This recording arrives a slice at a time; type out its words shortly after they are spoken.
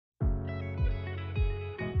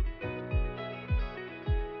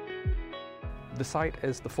The site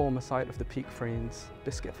is the former site of the Peek Freans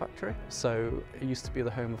Biscuit Factory. So it used to be the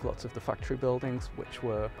home of lots of the factory buildings which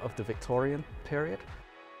were of the Victorian period.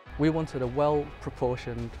 We wanted a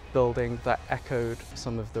well-proportioned building that echoed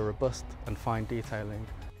some of the robust and fine detailing.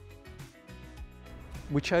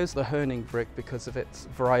 We chose the Herning brick because of its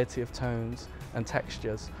variety of tones and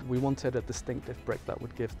textures. We wanted a distinctive brick that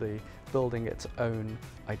would give the building its own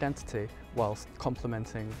identity whilst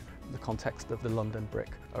complementing the context of the London brick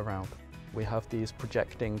around. We have these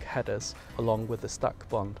projecting headers along with the stack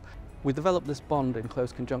bond. We developed this bond in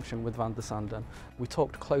close conjunction with Vandersanden. We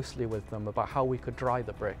talked closely with them about how we could dry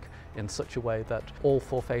the brick in such a way that all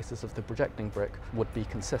four faces of the projecting brick would be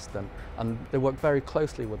consistent, and they worked very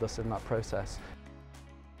closely with us in that process.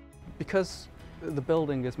 Because the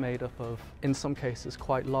building is made up of, in some cases,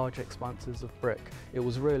 quite large expanses of brick, it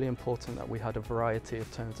was really important that we had a variety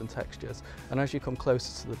of tones and textures. And as you come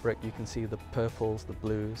closer to the brick, you can see the purples, the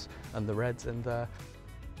blues, and the reds in there.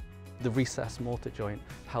 The recessed mortar joint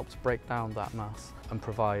helps break down that mass and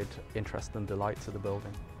provide interest and delight to the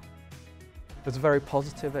building. It was a very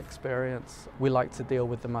positive experience. We like to deal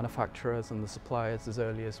with the manufacturers and the suppliers as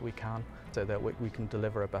early as we can so that we can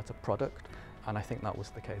deliver a better product, and I think that was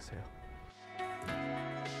the case here.